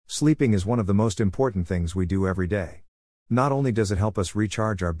Sleeping is one of the most important things we do every day. Not only does it help us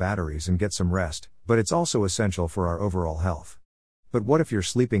recharge our batteries and get some rest, but it's also essential for our overall health. But what if your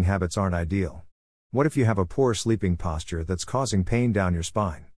sleeping habits aren't ideal? What if you have a poor sleeping posture that's causing pain down your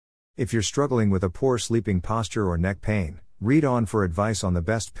spine? If you're struggling with a poor sleeping posture or neck pain, read on for advice on the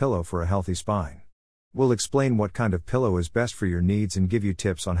best pillow for a healthy spine. We'll explain what kind of pillow is best for your needs and give you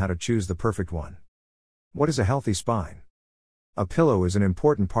tips on how to choose the perfect one. What is a healthy spine? A pillow is an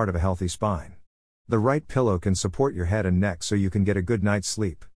important part of a healthy spine. The right pillow can support your head and neck so you can get a good night's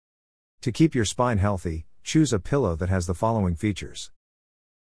sleep. To keep your spine healthy, choose a pillow that has the following features.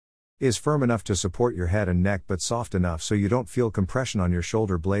 Is firm enough to support your head and neck but soft enough so you don't feel compression on your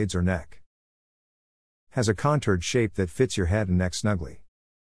shoulder blades or neck. Has a contoured shape that fits your head and neck snugly.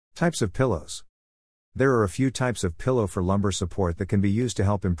 Types of pillows. There are a few types of pillow for lumbar support that can be used to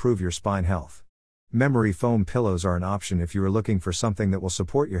help improve your spine health. Memory foam pillows are an option if you are looking for something that will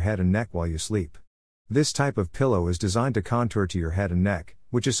support your head and neck while you sleep. This type of pillow is designed to contour to your head and neck,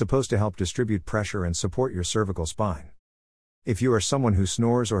 which is supposed to help distribute pressure and support your cervical spine. If you are someone who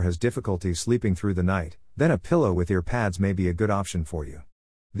snores or has difficulty sleeping through the night, then a pillow with ear pads may be a good option for you.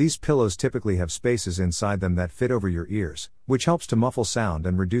 These pillows typically have spaces inside them that fit over your ears, which helps to muffle sound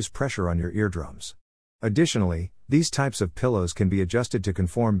and reduce pressure on your eardrums. Additionally, these types of pillows can be adjusted to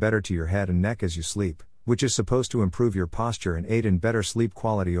conform better to your head and neck as you sleep, which is supposed to improve your posture and aid in better sleep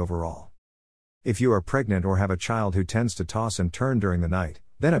quality overall. If you are pregnant or have a child who tends to toss and turn during the night,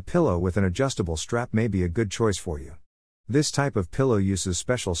 then a pillow with an adjustable strap may be a good choice for you. This type of pillow uses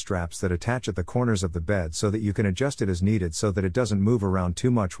special straps that attach at the corners of the bed so that you can adjust it as needed so that it doesn't move around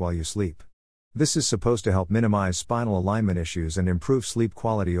too much while you sleep. This is supposed to help minimize spinal alignment issues and improve sleep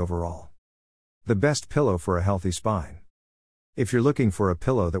quality overall. The best pillow for a healthy spine. If you're looking for a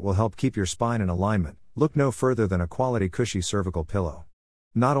pillow that will help keep your spine in alignment, look no further than a quality cushy cervical pillow.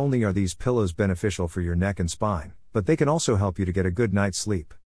 Not only are these pillows beneficial for your neck and spine, but they can also help you to get a good night's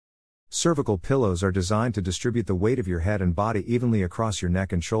sleep. Cervical pillows are designed to distribute the weight of your head and body evenly across your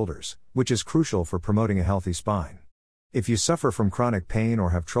neck and shoulders, which is crucial for promoting a healthy spine. If you suffer from chronic pain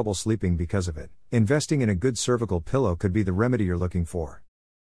or have trouble sleeping because of it, investing in a good cervical pillow could be the remedy you're looking for.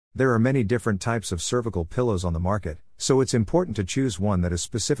 There are many different types of cervical pillows on the market, so it's important to choose one that is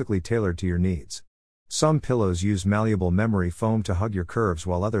specifically tailored to your needs. Some pillows use malleable memory foam to hug your curves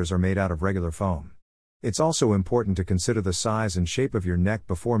while others are made out of regular foam. It's also important to consider the size and shape of your neck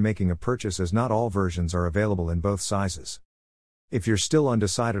before making a purchase, as not all versions are available in both sizes. If you're still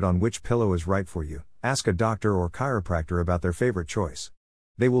undecided on which pillow is right for you, ask a doctor or chiropractor about their favorite choice.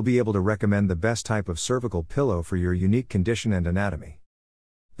 They will be able to recommend the best type of cervical pillow for your unique condition and anatomy.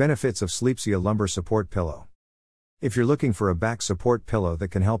 Benefits of Sleepsia Lumbar Support Pillow. If you're looking for a back support pillow that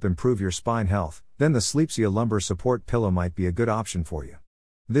can help improve your spine health, then the Sleepsia Lumbar Support Pillow might be a good option for you.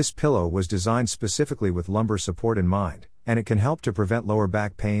 This pillow was designed specifically with lumbar support in mind, and it can help to prevent lower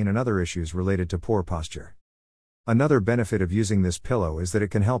back pain and other issues related to poor posture. Another benefit of using this pillow is that it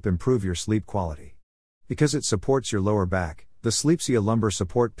can help improve your sleep quality. Because it supports your lower back, the Sleepsia Lumbar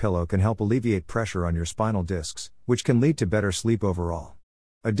Support Pillow can help alleviate pressure on your spinal discs, which can lead to better sleep overall.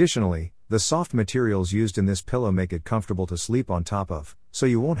 Additionally, the soft materials used in this pillow make it comfortable to sleep on top of, so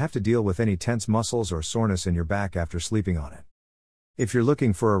you won't have to deal with any tense muscles or soreness in your back after sleeping on it. If you're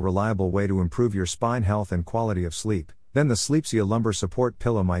looking for a reliable way to improve your spine health and quality of sleep, then the Sleepsia Lumbar Support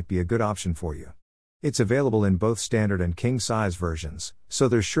Pillow might be a good option for you. It's available in both standard and king size versions, so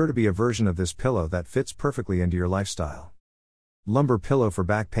there's sure to be a version of this pillow that fits perfectly into your lifestyle. Lumbar pillow for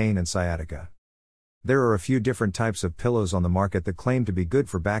back pain and sciatica. There are a few different types of pillows on the market that claim to be good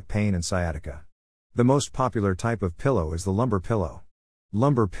for back pain and sciatica. The most popular type of pillow is the lumbar pillow.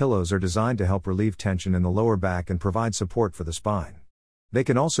 Lumbar pillows are designed to help relieve tension in the lower back and provide support for the spine. They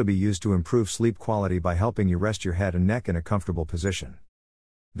can also be used to improve sleep quality by helping you rest your head and neck in a comfortable position.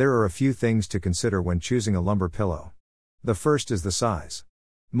 There are a few things to consider when choosing a lumbar pillow. The first is the size.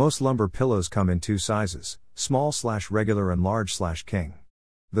 Most lumbar pillows come in two sizes, small/regular and large/king.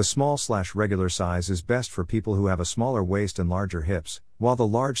 The small/regular size is best for people who have a smaller waist and larger hips, while the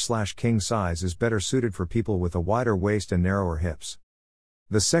large/king size is better suited for people with a wider waist and narrower hips.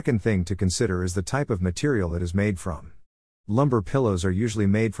 The second thing to consider is the type of material it is made from. Lumbar pillows are usually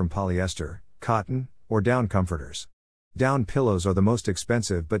made from polyester, cotton, or down comforters. Down pillows are the most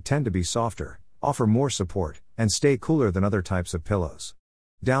expensive but tend to be softer, offer more support, and stay cooler than other types of pillows.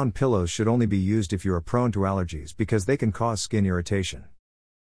 Down pillows should only be used if you are prone to allergies because they can cause skin irritation.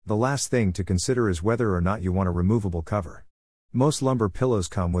 The last thing to consider is whether or not you want a removable cover. Most lumbar pillows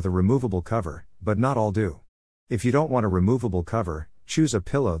come with a removable cover, but not all do. If you don't want a removable cover, choose a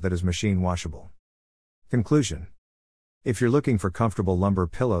pillow that is machine washable. Conclusion. If you're looking for comfortable lumbar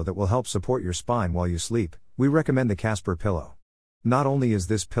pillow that will help support your spine while you sleep, we recommend the Casper pillow. Not only is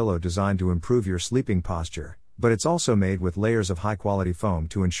this pillow designed to improve your sleeping posture, but it's also made with layers of high-quality foam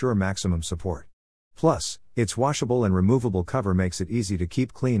to ensure maximum support. Plus, its washable and removable cover makes it easy to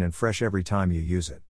keep clean and fresh every time you use it.